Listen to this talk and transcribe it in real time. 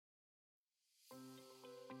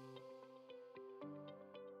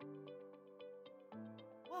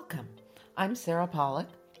Welcome. I'm Sarah Pollock.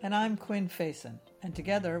 And I'm Quinn Faison. And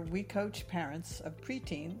together we coach parents of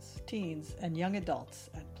preteens, teens, and young adults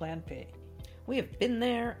at Plan P. We have been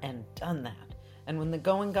there and done that. And when the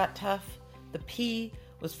going got tough, the P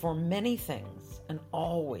was for many things and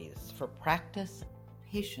always for practice,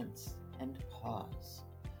 patience, and pause.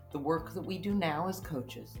 The work that we do now as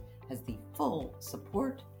coaches has the full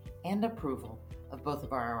support and approval of both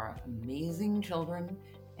of our amazing children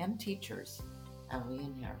and teachers, Allie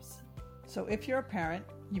and Harrison. So if you're a parent,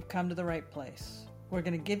 you've come to the right place. We're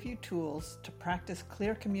going to give you tools to practice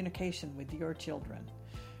clear communication with your children,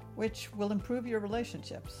 which will improve your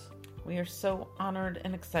relationships. We are so honored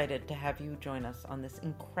and excited to have you join us on this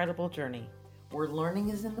incredible journey where learning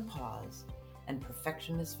is in the pause and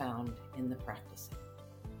perfection is found in the practicing.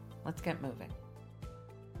 Let's get moving.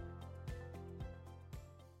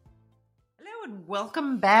 Hello and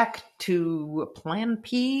welcome back to Plan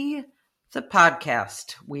P, the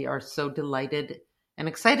podcast. We are so delighted and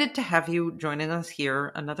excited to have you joining us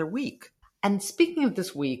here another week. And speaking of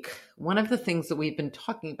this week, one of the things that we've been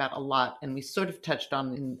talking about a lot, and we sort of touched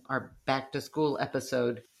on in our back to school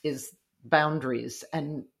episode, is boundaries.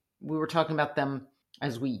 And we were talking about them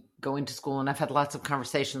as we go into school. And I've had lots of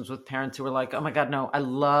conversations with parents who are like, oh my God, no, I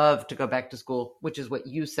love to go back to school, which is what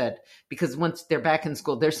you said. Because once they're back in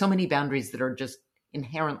school, there's so many boundaries that are just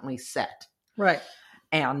inherently set. Right.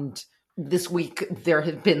 And this week, there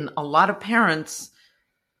have been a lot of parents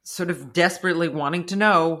sort of desperately wanting to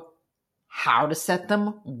know how to set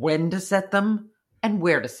them, when to set them, and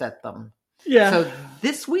where to set them. Yeah. So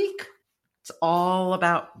this week, it's all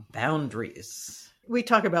about boundaries. We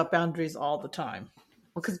talk about boundaries all the time.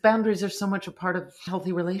 Well, because boundaries are so much a part of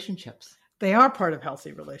healthy relationships. They are part of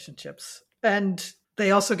healthy relationships. And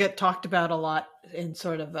they also get talked about a lot in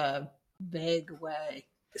sort of a vague way.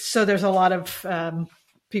 So there's a lot of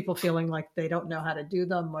people feeling like they don't know how to do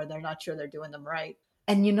them or they're not sure they're doing them right.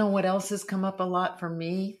 And you know what else has come up a lot for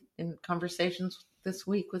me in conversations this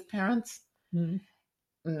week with parents? Mm-hmm.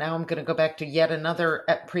 Now I'm going to go back to yet another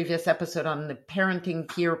previous episode on the parenting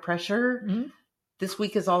peer pressure. Mm-hmm. This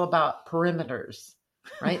week is all about perimeters,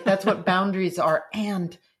 right? That's what boundaries are.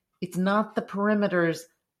 And it's not the perimeters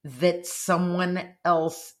that someone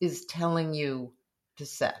else is telling you to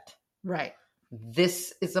set. Right.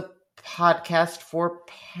 This is a podcast for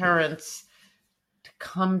parents to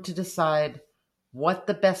come to decide what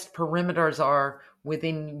the best perimeters are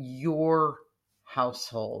within your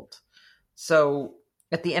household. So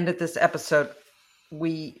at the end of this episode,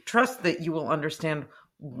 we trust that you will understand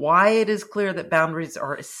why it is clear that boundaries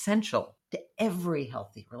are essential to every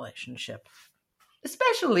healthy relationship,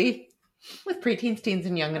 especially with preteens, teens,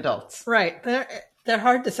 and young adults. Right. They're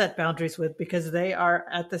hard to set boundaries with because they are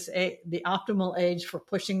at this age, the optimal age for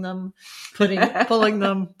pushing them, pulling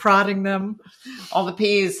them, prodding them. All the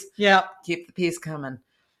P's. Yeah. Keep the P's coming.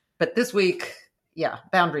 But this week,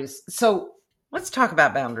 boundaries. So let's talk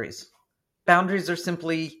about boundaries. Boundaries are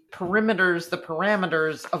simply perimeters, the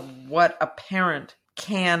parameters of what a parent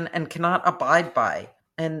can and cannot abide by.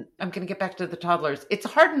 And I'm going to get back to the toddlers. It's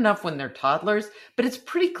hard enough when they're toddlers, but it's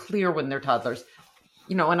pretty clear when they're toddlers.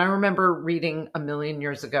 You know, and I remember reading a million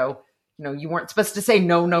years ago, you know, you weren't supposed to say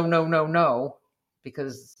no, no, no, no, no,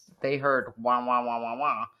 because they heard wah, wah, wah, wah,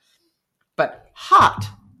 wah. But hot,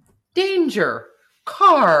 danger,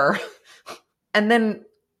 car. And then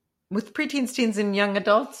with preteens, teens, and young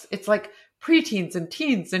adults, it's like preteens and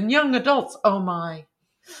teens and young adults. Oh my.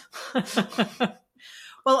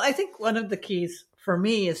 Well, I think one of the keys for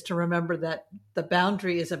me is to remember that the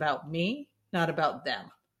boundary is about me, not about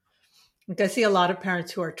them. Like I see a lot of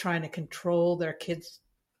parents who are trying to control their kids'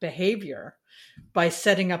 behavior by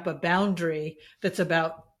setting up a boundary that's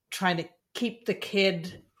about trying to keep the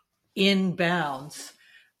kid in bounds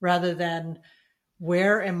rather than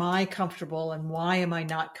where am I comfortable and why am I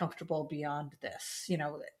not comfortable beyond this? You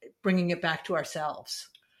know, bringing it back to ourselves.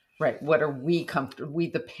 Right. What are we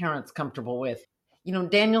the parents comfortable with? You know,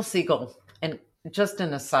 Daniel Siegel, and just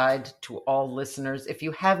an aside to all listeners, if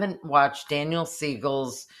you haven't watched Daniel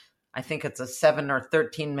Siegel's, I think it's a 7 or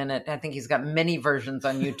 13 minute, I think he's got many versions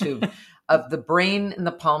on YouTube of the brain in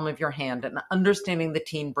the palm of your hand, and understanding the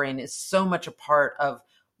teen brain is so much a part of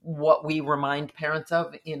what we remind parents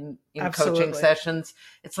of in coaching sessions.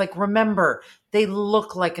 It's like, remember, they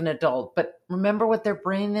look like an adult, but remember what their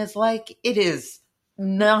brain is like? It is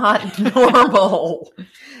not normal.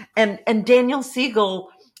 And Daniel Siegel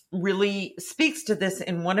really speaks to this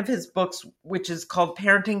in one of his books, which is called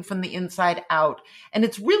Parenting from the Inside Out. And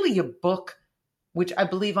it's really a book, which I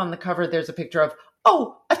believe on the cover, there's a picture of,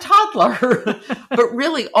 a toddler, but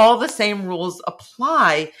really all the same rules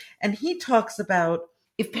apply. And he talks about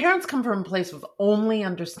If parents come from a place of only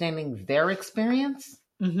understanding their experience,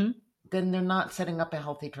 Mm-hmm. then they're not setting up a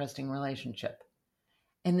healthy, trusting relationship.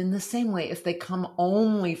 And in the same way, if they come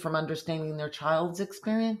only from understanding their child's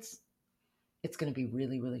experience, it's going to be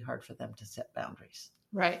really, really hard for them to set boundaries.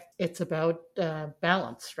 Right. It's about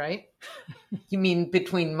balance, right? You mean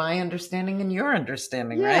between my understanding and your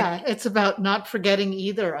understanding, Yeah, right? it's about not forgetting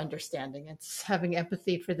either understanding. It's having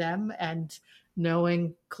empathy for them and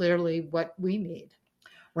knowing clearly what we need.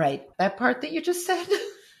 Right. That part that you just said,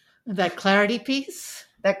 That clarity piece.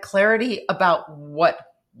 that clarity about what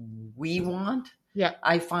we want. Yeah.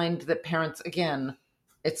 I find that parents, again,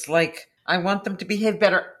 it's like, I want them to behave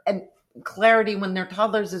better. And clarity when they're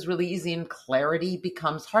toddlers is really easy, and clarity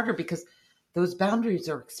becomes harder because those boundaries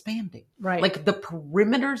are expanding. Right. Like the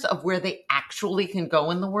perimeters of where they actually can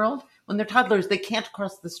go in the world. When they're toddlers, they can't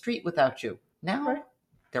cross the street without you. Now Right.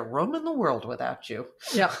 they're roaming the world without you.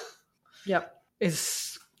 Yep. Yep.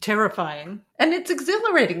 Is terrifying. And it's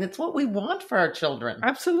exhilarating. It's what we want for our children.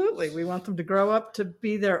 Absolutely. We want them to grow up to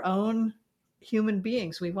be their own human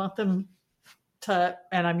beings. We want them to,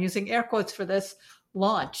 and I'm using air quotes for this,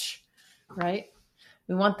 launch, right?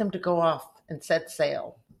 We want them to go off and set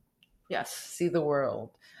sail, Yes. see the world.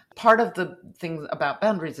 Part of the thing about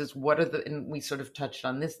boundaries is and we sort of touched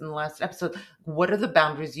on this in the last episode, what are the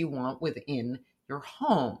boundaries you want within your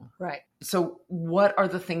home? Right. So what are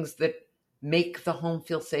the things that make the home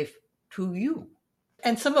feel safe to you?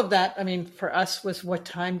 And some of that, I mean, for us was what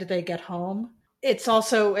time do they get home? It's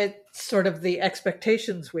sort of the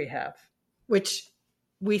expectations we have, which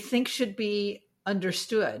we think should be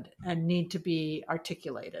understood and need to be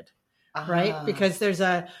articulated, right? Because there's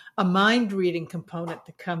a mind reading component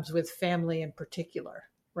that comes with family in particular,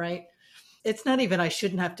 right? It's not even, I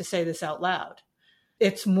shouldn't have to say this out loud.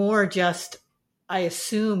 It's more just, I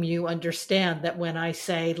assume you understand that when I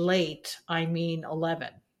say late, I mean 11.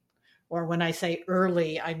 Or when I say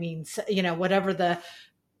early, I mean, whatever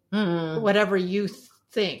whatever you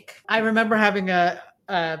think. I remember having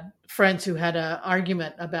friends who had an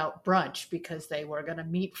argument about brunch because they were going to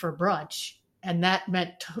meet for brunch. And that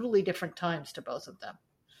meant totally different times to both of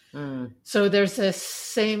them. So there's this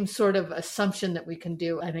same sort of assumption that we can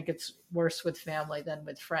do. I think it's worse with family than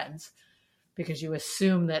with friends, because you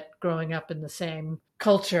assume that growing up in the same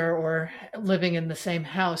culture or living in the same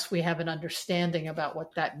house, we have an understanding about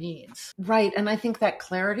what that means. Right. And I think that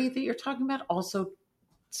clarity that you're talking about also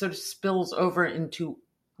sort of spills over into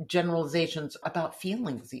generalizations about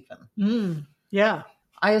feelings even. Yeah.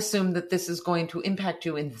 I assume that this is going to impact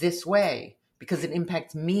you in this way because it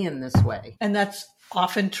impacts me in this way. And that's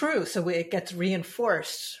often true. So it gets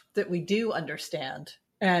reinforced that we do understand.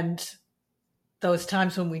 And those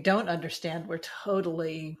times when we don't understand, we're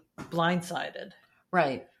totally blindsided.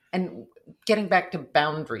 Right. And getting back to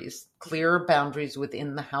boundaries, clear boundaries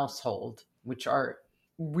within the household, which are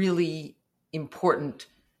really important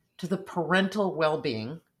to the parental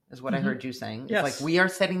well-being, is what I heard you saying. Yes. It's like we are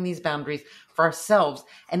setting these boundaries for ourselves.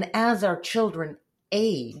 And as our children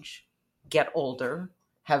age, get older,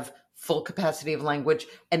 have full capacity of language,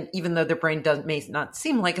 and even though their brain may not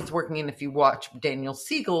seem like it's working, and if you watch Daniel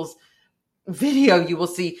Siegel's video, you will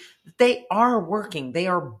see they are working. They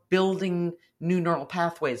are building new neural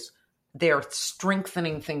pathways. They are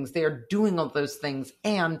strengthening things. They are doing all those things.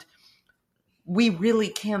 And we really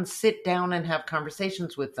can sit down and have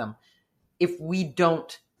conversations with them if we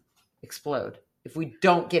don't explode, if we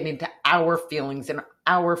don't get into our feelings and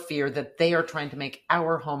our fear that they are trying to make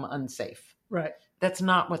our home unsafe. Right. That's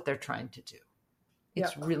not what they're trying to do.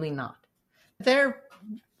 It's really not. They're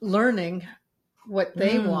learning what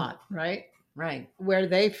they want, right? Right. Where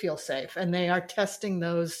they feel safe. And they are testing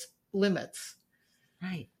those limits.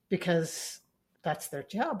 Right. Because that's their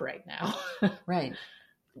job right now. Right.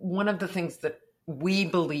 One of the things that we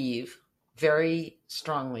believe very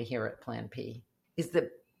strongly here at Plan P is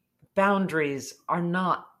that boundaries are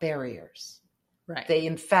not barriers. Right. They,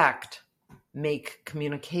 in fact, make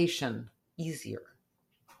communication easier.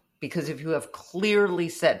 Because if you have clearly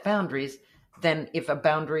set boundaries, then if a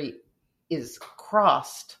boundary is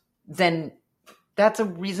crossed, then that's a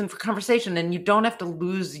reason for conversation, and you don't have to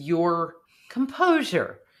lose your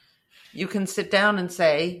composure. You can sit down and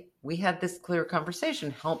say, we had this clear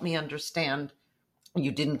conversation. Help me understand.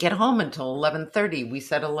 You didn't get home until 11:30. We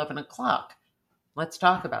said 11 o'clock. Let's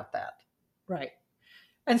talk about that. Right.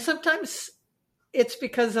 And sometimes it's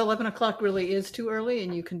because 11 o'clock really is too early,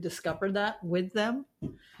 and you can discover that with them.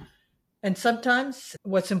 And sometimes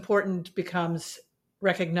what's important becomes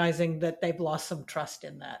recognizing that they've lost some trust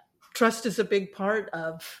in that. Trust is a big part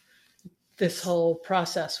of this whole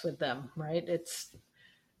process with them, right?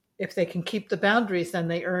 if they can keep the boundaries, then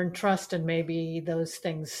they earn trust, and maybe those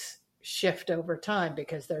things shift over time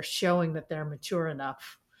because they're showing that they're mature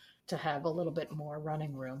enough to have a little bit more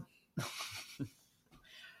running room.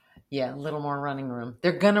 Yeah, a little more running room.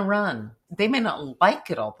 They're going to run. They may not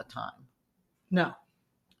like it all the time. No.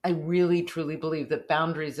 I really, truly believe that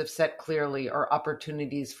boundaries, if set clearly, are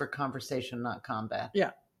opportunities for conversation, not combat.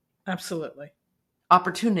 Yeah, absolutely.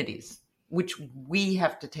 Opportunities, which we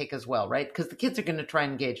have to take as well, right? Because the kids are going to try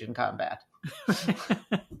and engage in combat.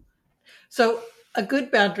 So a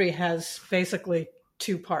good boundary has basically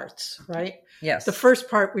two parts, right? Yes. The first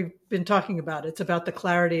part we've been talking about, it's about the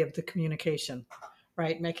clarity of the communication,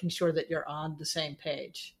 right? Making sure that you're on the same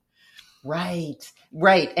page. Right,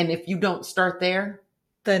 right. And if you don't start there,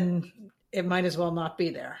 then it might as well not be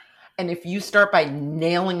there. And if you start by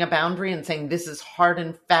nailing a boundary and saying this is hard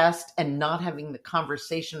and fast and not having the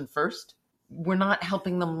conversation first, we're not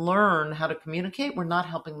helping them learn how to communicate. We're not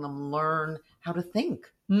helping them learn how to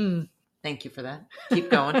think. Thank you for that.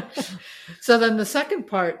 Keep going. So then the second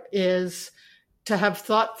part is to have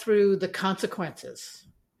thought through the consequences.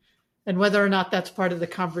 And whether or not that's part of the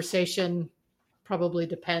conversation probably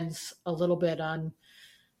depends a little bit on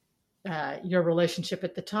your relationship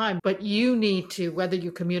at the time. But you need to, whether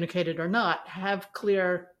you communicate it or not, have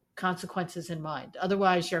clear consequences in mind.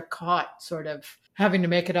 Otherwise, you're caught sort of having to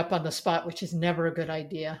make it up on the spot, which is never a good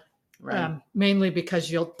idea. Right. Mainly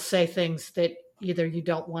because you'll say things that either you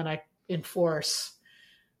don't want to enforce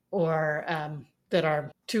or that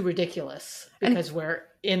are too ridiculous because we're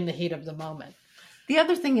in the heat of the moment. The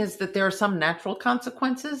other thing is that there are some natural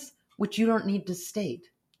consequences which you don't need to state.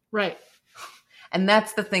 Right. And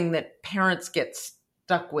that's the thing that parents get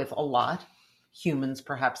stuck with a lot. Humans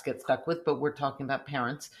perhaps get stuck with, but we're talking about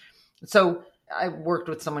parents. So I worked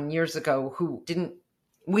with someone years ago who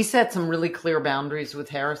we set some really clear boundaries with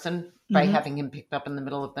Harrison by having him picked up in the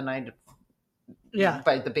middle of the night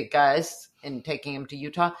by the big guys and taking him to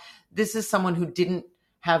Utah. This is someone who didn't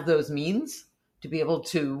have those means to be able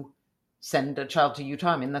to send a child to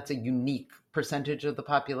Utah. I mean, that's a unique percentage of the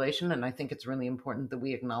population. And I think it's really important that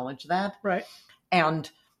we acknowledge that. Right. And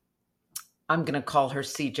I'm going to call her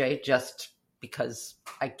CJ just because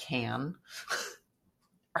I can.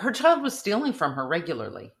 Her child was stealing from her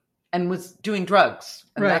regularly and was doing drugs.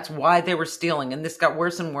 And that's why they were stealing. And this got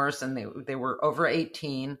worse and worse. And they were over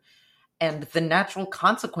 18. And the natural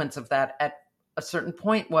consequence of that at a certain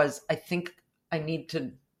point was, I think I need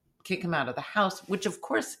to kick him out of the house, which of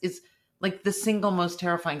course is like the single most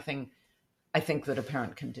terrifying thing I think that a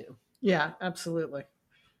parent can do. Yeah, absolutely.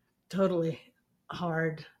 Totally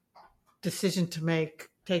hard decision to make.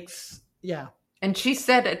 And she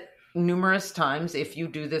said it numerous times, if you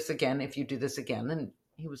do this again, and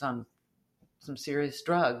he was on some serious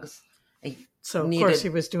drugs. So of course he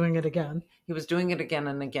was doing it again. He was doing it again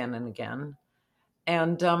and again and again.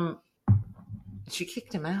 And she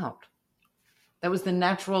kicked him out. That was the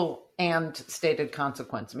natural and stated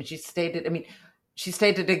consequence. She stated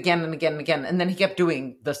again and again and again. And then he kept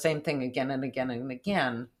doing the same thing again and again and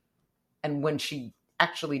again. And when she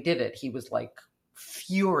actually did it, he was like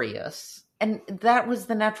furious. And that was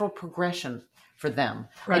the natural progression for them.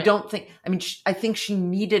 Right. I think she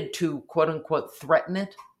needed to, quote unquote, threaten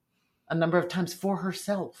it a number of times for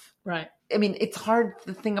herself. Right. I mean, it's hard,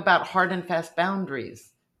 the thing about hard and fast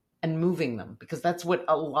boundaries and moving them, because that's what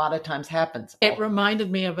a lot of times happens. It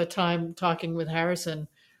reminded me of a time talking with Harrison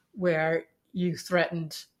where you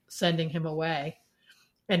threatened sending him away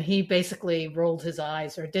and he basically rolled his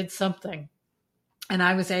eyes or did something. And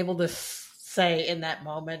I was able to say in that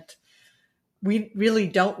moment, we really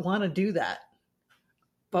don't want to do that,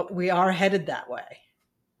 but we are headed that way.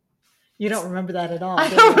 You don't remember that at all. I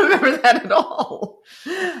don't remember that at all.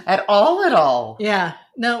 At all. Yeah.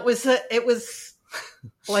 No, it was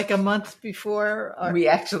like a month before. We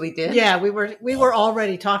actually did? Yeah, we were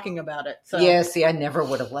already talking about it. So. Yeah, see, I never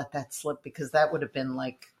would have let that slip because that would have been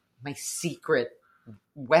like my secret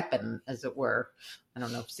weapon, as it were. I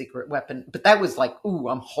don't know if secret weapon, but that was like, ooh,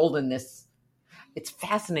 I'm holding this. It's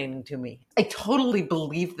fascinating to me. I totally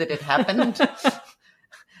believe that it happened.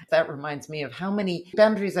 That reminds me of how many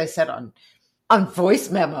boundaries I set on voice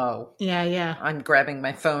memo. Yeah. I'm grabbing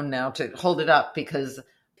my phone now to hold it up because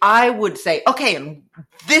I would say, okay, and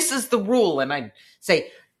this is the rule. And I'd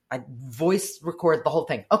voice record the whole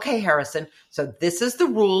thing. Okay, Harrison, so this is the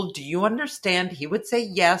rule. Do you understand? He would say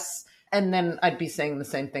yes. And then I'd be saying the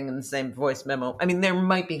same thing in the same voice memo. I mean, there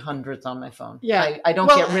might be hundreds on my phone. Yeah. I don't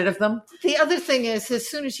get rid of them. The other thing is, as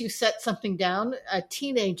soon as you set something down, a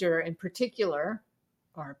teenager in particular,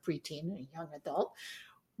 or a preteen, a young adult,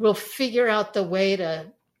 will figure out the way to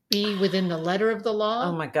be within the letter of the law.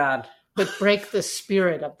 Oh my God. but break the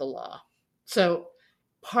spirit of the law. So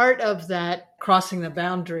part of that crossing the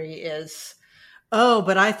boundary is, oh,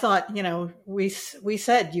 but I thought, we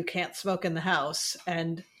said you can't smoke in the house.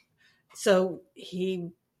 And so he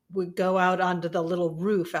would go out onto the little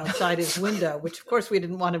roof outside his window, which of course we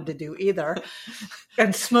didn't want him to do either,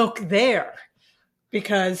 and smoke there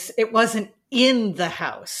because it wasn't in the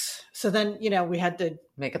house. So then, we had to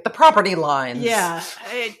make it the property lines. Yeah.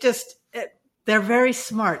 They're very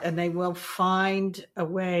smart, and they will find a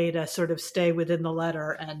way to sort of stay within the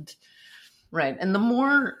letter. And right. And the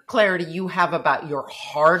more clarity you have about your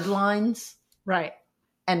hard lines. Right.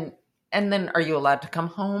 And then are you allowed to come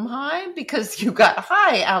home high because you got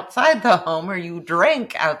high outside the home, or you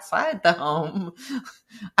drank outside the home,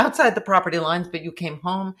 outside the property lines, but you came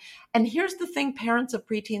home? And here's the thing, parents of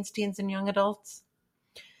preteens, teens, and young adults,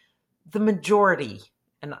 the majority,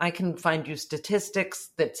 and I can find you statistics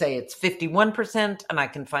that say it's 51%, and I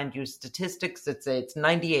can find you statistics that say it's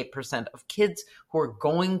 98% of kids who are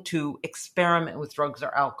going to experiment with drugs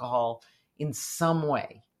or alcohol in some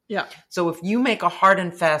way. Yeah. So if you make a hard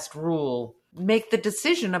and fast rule, make the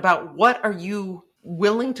decision about what are you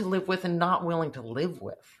willing to live with and not willing to live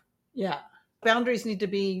with. Yeah. Boundaries need to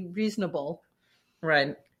be reasonable.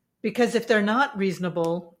 Right. Because if they're not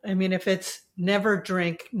reasonable, if it's never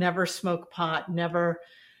drink, never smoke pot,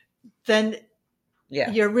 then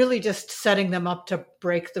you're really just setting them up to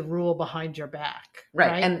break the rule behind your back.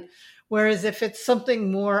 Right. And whereas if it's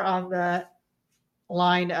something more on the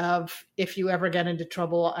line of, if you ever get into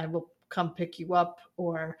trouble, I will come pick you up,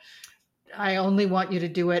 or I only want you to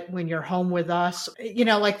do it when you're home with us.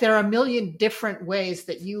 There are a million different ways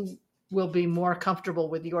that you will be more comfortable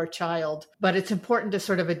with your child, but it's important to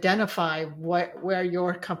sort of identify where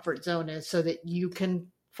your comfort zone is so that you can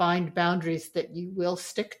find boundaries that you will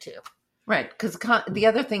stick to. Right. Because the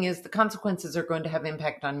other thing is the consequences are going to have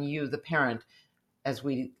impact on you, the parent, as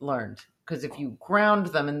we learned. Because if you ground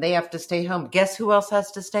them and they have to stay home, guess who else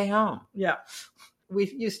has to stay home? Yeah.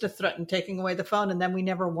 We used to threaten taking away the phone, and then we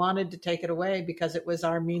never wanted to take it away because it was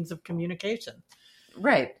our means of communication.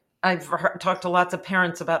 Right. I've talked to lots of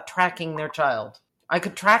parents about tracking their child. I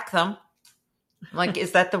could track them. Like,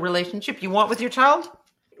 is that the relationship you want with your child?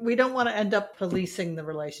 We don't want to end up policing the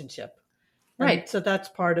relationship. Right. And so that's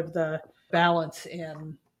part of the balance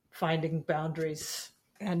in finding boundaries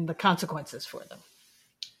and the consequences for them.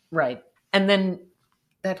 Right. And then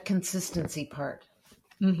that consistency part.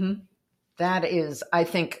 Mm-hmm. That is, I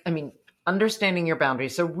think, understanding your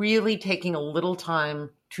boundaries. So really taking a little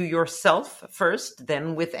time to yourself first,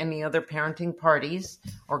 then with any other parenting parties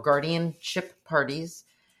or guardianship parties,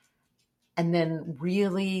 and then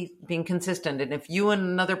really being consistent. And if you and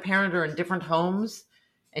another parent are in different homes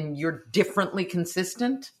and you're differently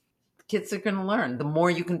consistent, kids are going to learn. The more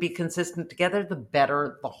you can be consistent together, the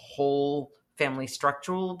better the whole family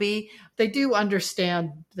structure will be. They do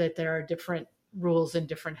understand that there are different rules in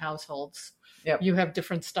different households. Yep. You have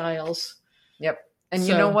different styles. Yep. And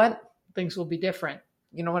you know what? Things will be different.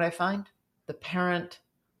 You know what I find? The parent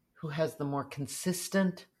who has the more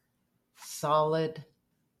consistent, solid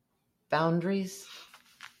boundaries.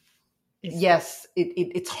 Yes,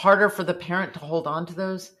 it's harder for the parent to hold on to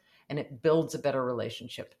those, and it builds a better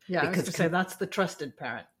relationship. Yeah, because I was going to say that's the trusted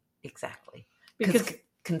parent. Exactly. Because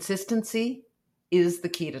consistency is the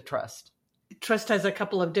key to trust. Trust has a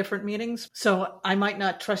couple of different meanings. So I might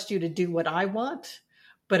not trust you to do what I want,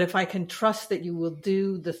 but if I can trust that you will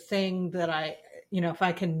do the thing that if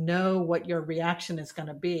I can know what your reaction is going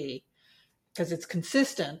to be, because it's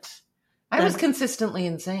consistent. I was consistently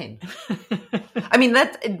insane.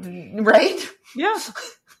 That's right. Yeah.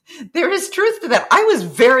 There is truth to that. I was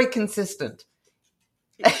very consistent.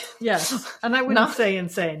 Yes. And I wouldn't say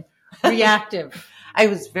insane. Reactive. I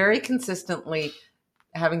was very consistently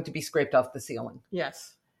having to be scraped off the ceiling.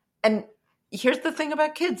 Yes. And here's the thing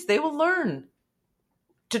about kids. They will learn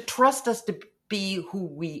to trust us to be who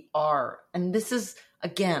we are. And this is,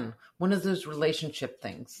 again, one of those relationship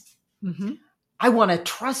things. Mm-hmm. I want to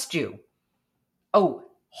trust you. Oh,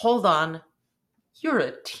 hold on. You're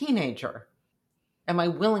a teenager. Am I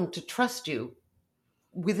willing to trust you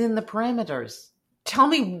within the parameters? Tell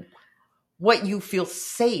me what you feel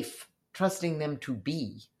safe trusting them to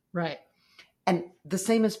be. Right. And the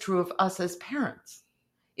same is true of us as parents.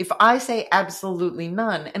 If I say absolutely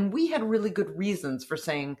none, and we had really good reasons for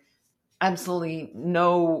saying absolutely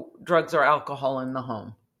no drugs or alcohol in the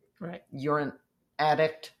home. Right. You're an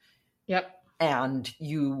addict. Yep. And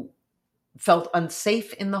you felt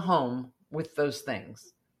unsafe in the home with those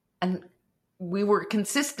things. And we were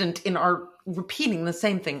consistent in our repeating the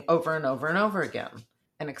same thing over and over and over again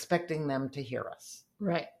and expecting them to hear us.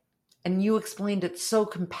 Right. And you explained it so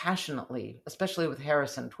compassionately, especially with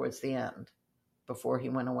Harrison towards the end, before he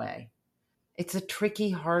went away. It's a tricky,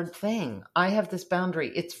 hard thing. I have this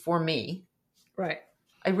boundary. It's for me. Right.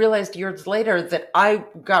 I realized years later that I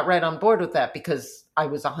got right on board with that because I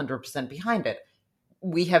was 100% behind it.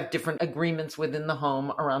 We have different agreements within the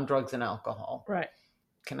home around drugs and alcohol. Right.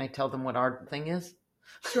 Can I tell them what our thing is?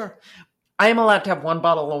 Sure. I am allowed to have one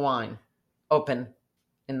bottle of wine open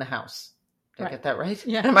in the house. Did I get that right?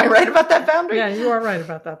 Yeah. Am I right about that boundary? Yeah, you are right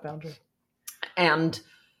about that boundary. And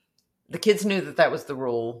the kids knew that that was the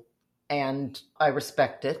rule, and I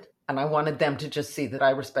respect it. And I wanted them to just see that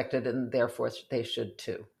I respected it, and therefore they should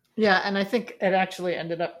too. Yeah, and I think it actually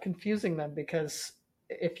ended up confusing them, because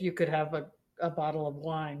if you could have a bottle of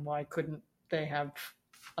wine, why couldn't they have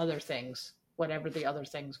other things, whatever the other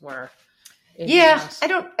things were? Yeah,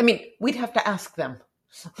 we'd have to ask them.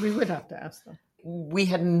 We would have to ask them. We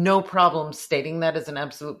had no problem stating that as an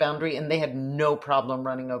absolute boundary, and they had no problem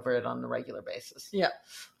running over it on a regular basis. Yeah.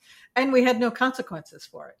 And we had no consequences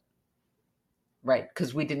for it. Right,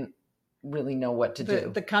 because we didn't really know what to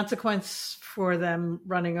do. The consequence for them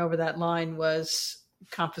running over that line was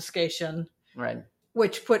confiscation. Right.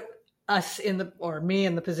 Which put us me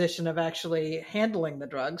in the position of actually handling the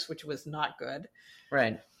drugs, which was not good.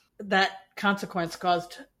 Right. That consequence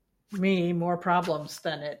caused me more problems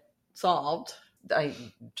than it solved. I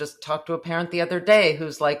just talked to a parent the other day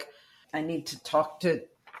who's like, I need to talk to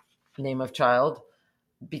name of child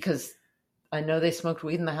because I know they smoked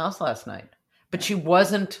weed in the house last night. But she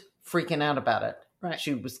wasn't freaking out about it. Right.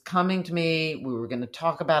 She was coming to me. We were going to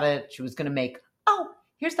talk about it. She was going to make,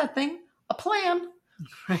 here's that thing, a plan.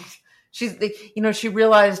 Right. She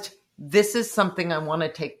realized this is something I want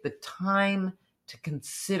to take the time to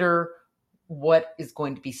consider what is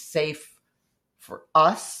going to be safe for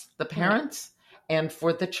us, the parents, and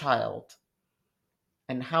for the child.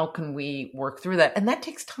 And how can we work through that? And that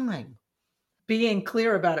takes time. Being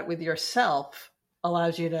clear about it with yourself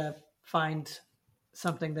allows you to find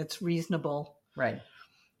something that's reasonable. Right.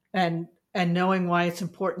 And knowing why it's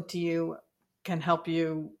important to you can help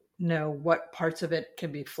you know what parts of it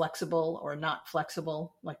can be flexible or not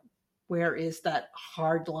flexible. Like, where is that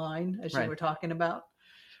hard line, as you were talking about?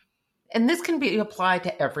 And this can be applied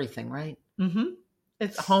to everything, right? Mm-hmm.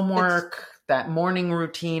 It's homework, that morning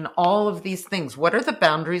routine, all of these things. What are the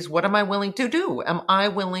boundaries? What am I willing to do? Am I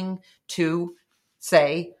willing to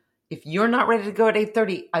say, if you're not ready to go at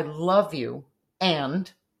 8:30, I love you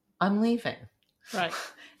and I'm leaving. Right.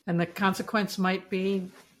 And the consequence might be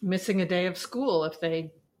missing a day of school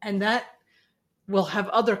and that will have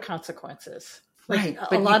other consequences. Right.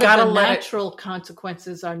 But a lot of the natural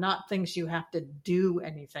consequences are not things you have to do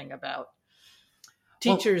anything about.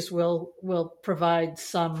 Teachers will provide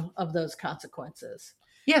some of those consequences.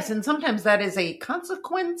 Yes, and sometimes that is a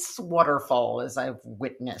consequence waterfall, as I've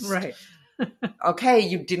witnessed. Right. Okay,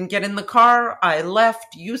 you didn't get in the car. I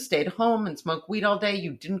left. You stayed home and smoked weed all day.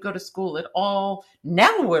 You didn't go to school at all.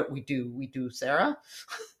 Now what we do, Sarah?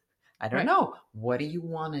 I don't know. What do you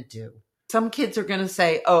want to do? Some kids are going to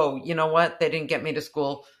say, oh, you know what? They didn't get me to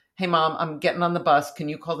school. Hey, Mom, I'm getting on the bus. Can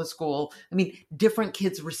you call the school? I mean, different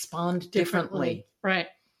kids respond differently. Right.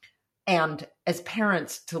 And as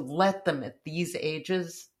parents, to let them at these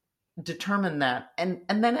ages determine that. And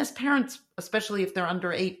then as parents, especially if they're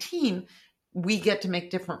under 18, we get to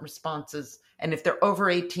make different responses. And if they're over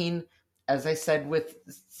 18, as I said with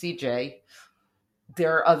CJ,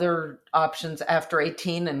 there are other options after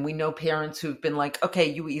 18. And we know parents who've been like,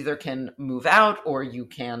 okay, you either can move out or you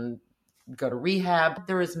can go to rehab.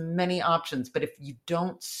 There is many options. But if you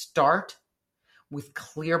don't start with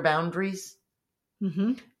clear boundaries,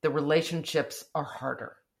 the relationships are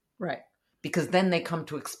harder. Right. Because then they come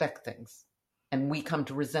to expect things and we come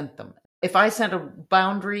to resent them. If I set a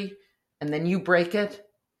boundary and then you break it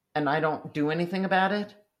and I don't do anything about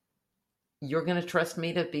it, you're going to trust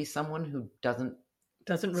me to be someone who doesn't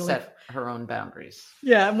really set her own boundaries.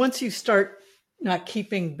 Yeah. And once you start not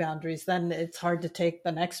keeping boundaries, then it's hard to take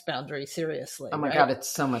the next boundary seriously. Oh my God,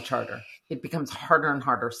 it's so much harder. It becomes harder and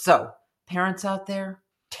harder. So parents out there,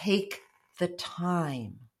 take the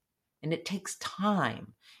time. And it takes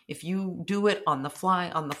time. If you do it on the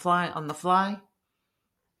fly,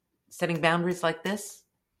 setting boundaries like this.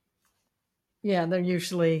 Yeah, they're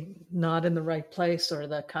usually not in the right place, or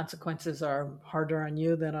the consequences are harder on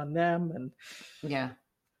you than on them.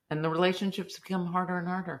 And the relationships become harder and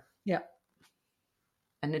harder. Yeah.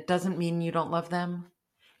 And it doesn't mean you don't love them.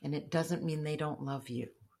 And it doesn't mean they don't love you.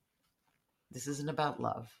 This isn't about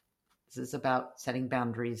love. This is about setting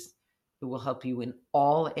boundaries. It will help you in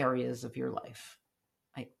all areas of your life.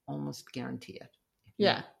 I almost guarantee it.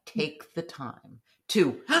 Yeah. Take the time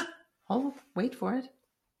to Oh, wait for it.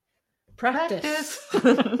 Practice.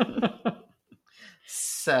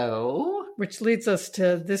 So, which leads us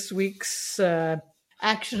to this week's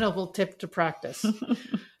actionable tip to practice.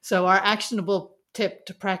 So our actionable tip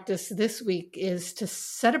to practice this week is to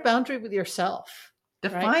set a boundary with yourself.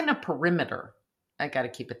 define a perimeter. I got to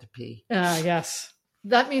keep it to P. Yes.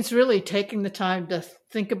 That means really taking the time to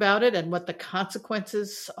think about it and what the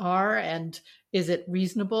consequences are, and is it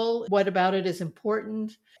reasonable? What about it is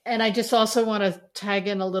important? And I just also want to tag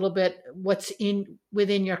in a little bit what's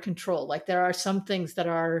within your control. Like there are some things that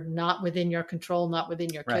are not within your control, not within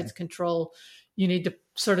your kids' control. You need to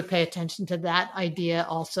sort of pay attention to that idea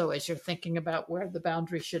also as you're thinking about where the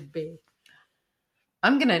boundary should be.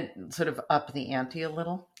 I'm going to sort of up the ante a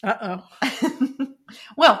little. Uh-oh.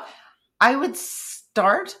 Well, I would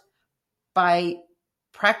start by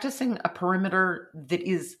practicing a perimeter that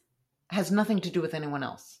has nothing to do with anyone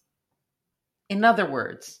else. In other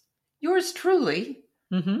words, yours truly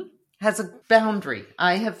has a boundary.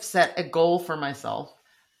 I have set a goal for myself,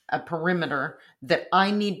 a perimeter that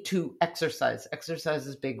I need to exercise. Exercise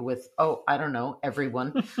is big with, I don't know,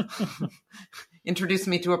 everyone. Introduce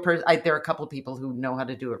me to a person. There are a couple of people who know how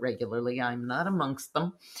to do it regularly. I'm not amongst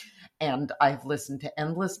them. And I've listened to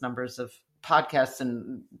endless numbers of podcasts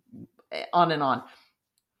and on and on.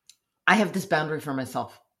 I have this boundary for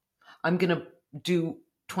myself. I'm going to do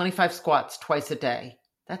 25 squats twice a day.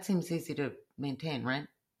 That seems easy to maintain, right?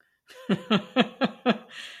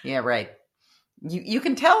 Yeah, right. You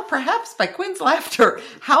can tell perhaps by Quinn's laughter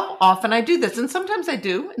how often I do this. And sometimes I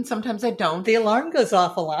do, and sometimes I don't. The alarm goes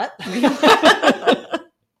off a lot.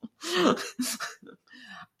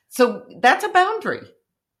 So that's a boundary.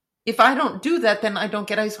 If I don't do that, then I don't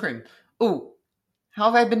get ice cream. Ooh,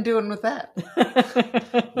 how have I been doing with that?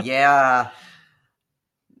 Yeah.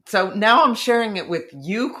 So now I'm sharing it with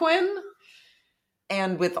you, Quinn,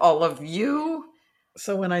 and with all of you.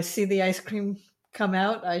 So when I see the ice cream come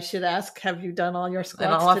out, I should ask, have you done all your squats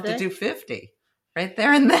today? And I'll have to do 50 right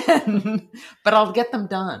there and then, but I'll get them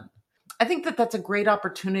done. I think that that's a great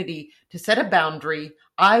opportunity to set a boundary.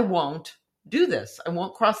 I won't do this. I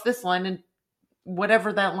won't cross this line, and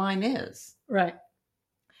whatever that line is. Right.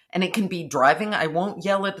 And it can be driving. I won't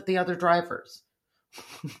yell at the other drivers.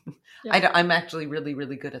 Yeah. I'm actually really,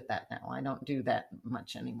 really good at that now. I don't do that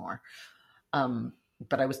much anymore.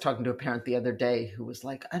 But I was talking to a parent the other day who was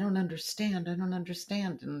like, I don't understand.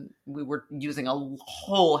 And we were using a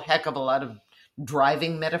whole heck of a lot of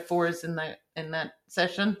driving metaphors in that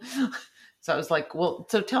session. So I was like, well,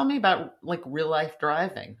 so tell me about like real life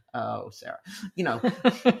driving. Oh, Sarah,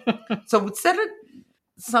 so set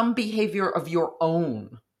some behavior of your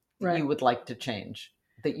own that you would like to change,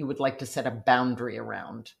 that you would like to set a boundary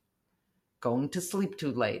around. Going to sleep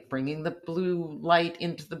too late, bringing the blue light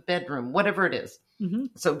into the bedroom, whatever it is. Mm-hmm.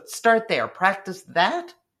 So start there, practice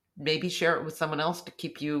that, maybe share it with someone else to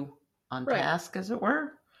keep you on task, as it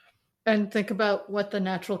were. And think about what the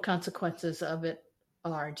natural consequences of it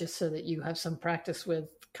are, just so that you have some practice with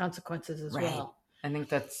consequences as well. I think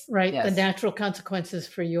that's right. Yes. The natural consequences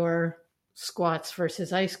for your squats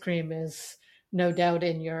versus ice cream is no doubt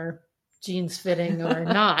in your jeans fitting or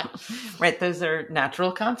not. Right. Those are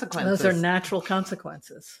natural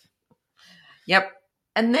consequences. Yep.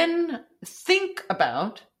 And then think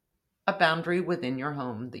about a boundary within your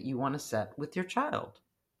home that you want to set with your child.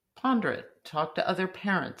 Ponder it. Talk to other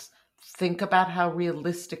parents. Think about how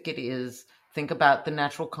realistic it is. Think about the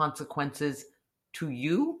natural consequences to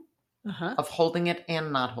you of holding it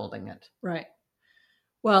and not holding it. Right.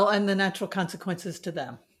 Well, and the natural consequences to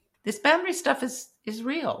them. This boundary stuff is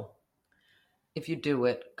real. If you do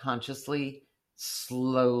it consciously,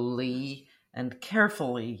 slowly, and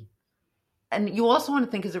carefully. And you also want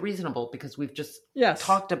to think, is it reasonable? Because we've just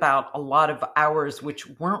talked about a lot of hours which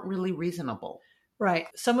weren't really reasonable. Right.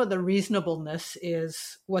 Some of the reasonableness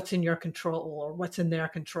is what's in your control or what's in their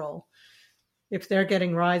control. If they're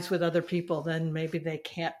getting rides with other people, then maybe they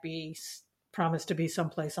can't be promised to be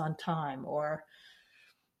someplace on time or,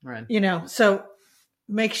 so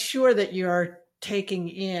make sure that you're taking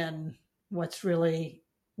in what's really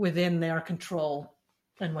within their control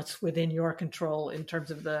and what's within your control in terms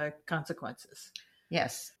of the consequences.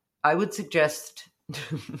 Yes. I would suggest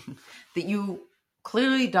that you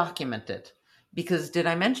clearly document it, because did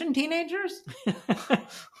I mention teenagers?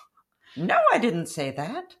 No, I didn't say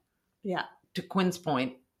that. Yeah. To Quinn's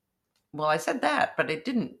point, well, I said that, but it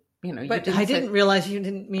didn't, But I didn't realize you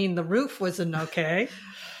didn't mean the roof wasn't okay.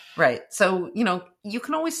 Right. So, you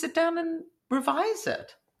can always sit down and revise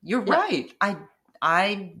it. You're right.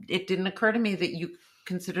 It didn't occur to me that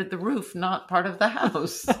considered the roof not part of the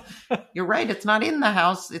house. You're right. It's not in the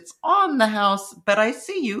house. It's on the house. But I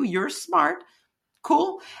see you. You're smart.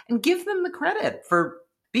 Cool. And give them the credit for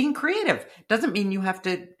being creative. Doesn't mean you have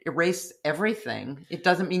to erase everything. It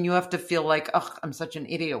doesn't mean you have to feel like, oh, I'm such an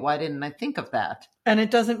idiot. Why didn't I think of that? And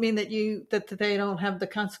it doesn't mean that they don't have the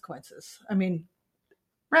consequences. I mean,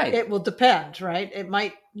 right. It will depend, right?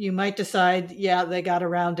 You might decide, yeah, they got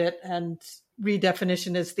around it and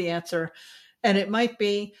redefinition is the answer. And it might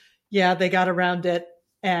be, yeah, they got around it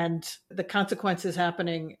and the consequences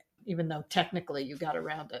happening, even though technically you got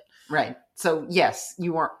around it. Right. So yes,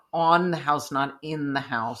 you are on the house, not in the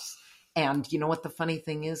house. And you know what the funny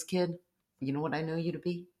thing is, kid? You know what I know you to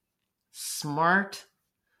be? Smart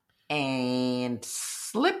and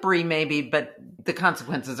slippery maybe, but the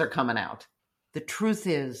consequences are coming out. The truth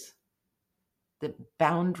is that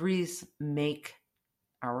boundaries make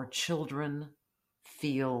our children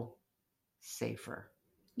feel safer.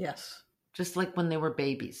 Yes. Just like when they were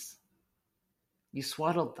babies. You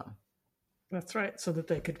swaddled them. That's right. So that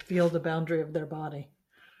they could feel the boundary of their body.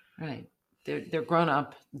 Right. They're grown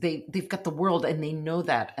up. They've got the world and they know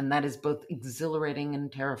that. And that is both exhilarating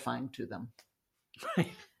and terrifying to them.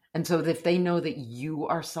 Right. And so if they know that you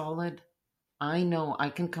are solid, I know I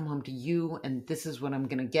can come home to you and this is what I'm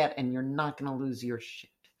going to get. And you're not going to lose your shit.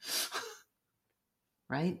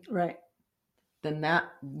 Right? Right. Then that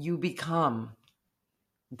you become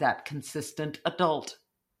that consistent adult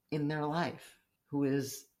in their life who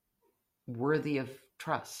is worthy of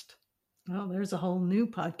trust. Well, there's a whole new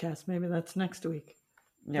podcast. Maybe that's next week.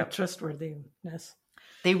 Yeah. Trustworthiness.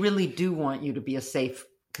 They really do want you to be a safe,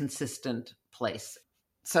 consistent place.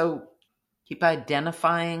 So keep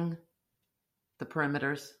identifying the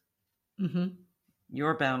perimeters,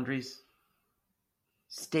 your boundaries.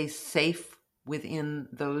 Stay safe within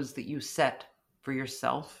those that you set for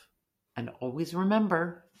yourself. And always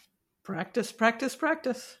remember, practice, practice,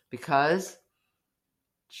 practice. Because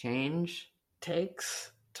change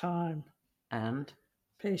takes time and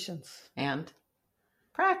patience and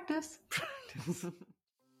practice.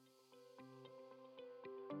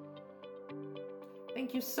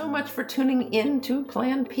 Thank you so much for tuning in to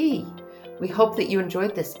Plan P. We hope that you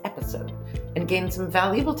enjoyed this episode and gained some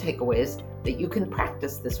valuable takeaways that you can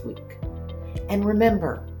practice this week. And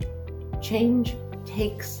remember, change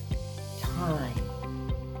takes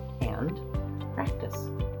time and practice.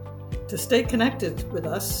 To stay connected with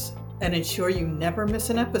us and ensure you never miss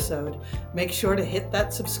an episode, make sure to hit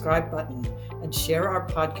that subscribe button and share our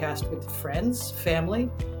podcast with friends, family,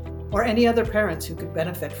 or any other parents who could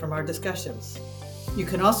benefit from our discussions. You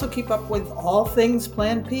can also keep up with all things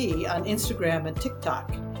Plan P on Instagram and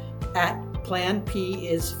TikTok at Plan P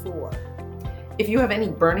is 4. If you have any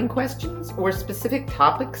burning questions or specific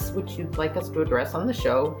topics which you'd like us to address on the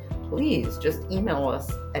show, please just email us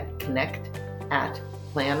at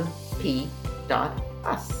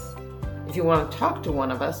connect@planp.us. If you want to talk to one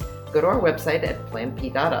of us, go to our website at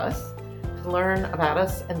planp.us to learn about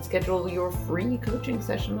us and schedule your free coaching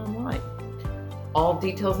session online. All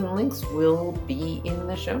details and links will be in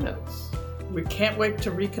the show notes. We can't wait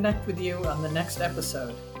to reconnect with you on the next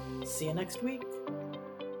episode. See you next week.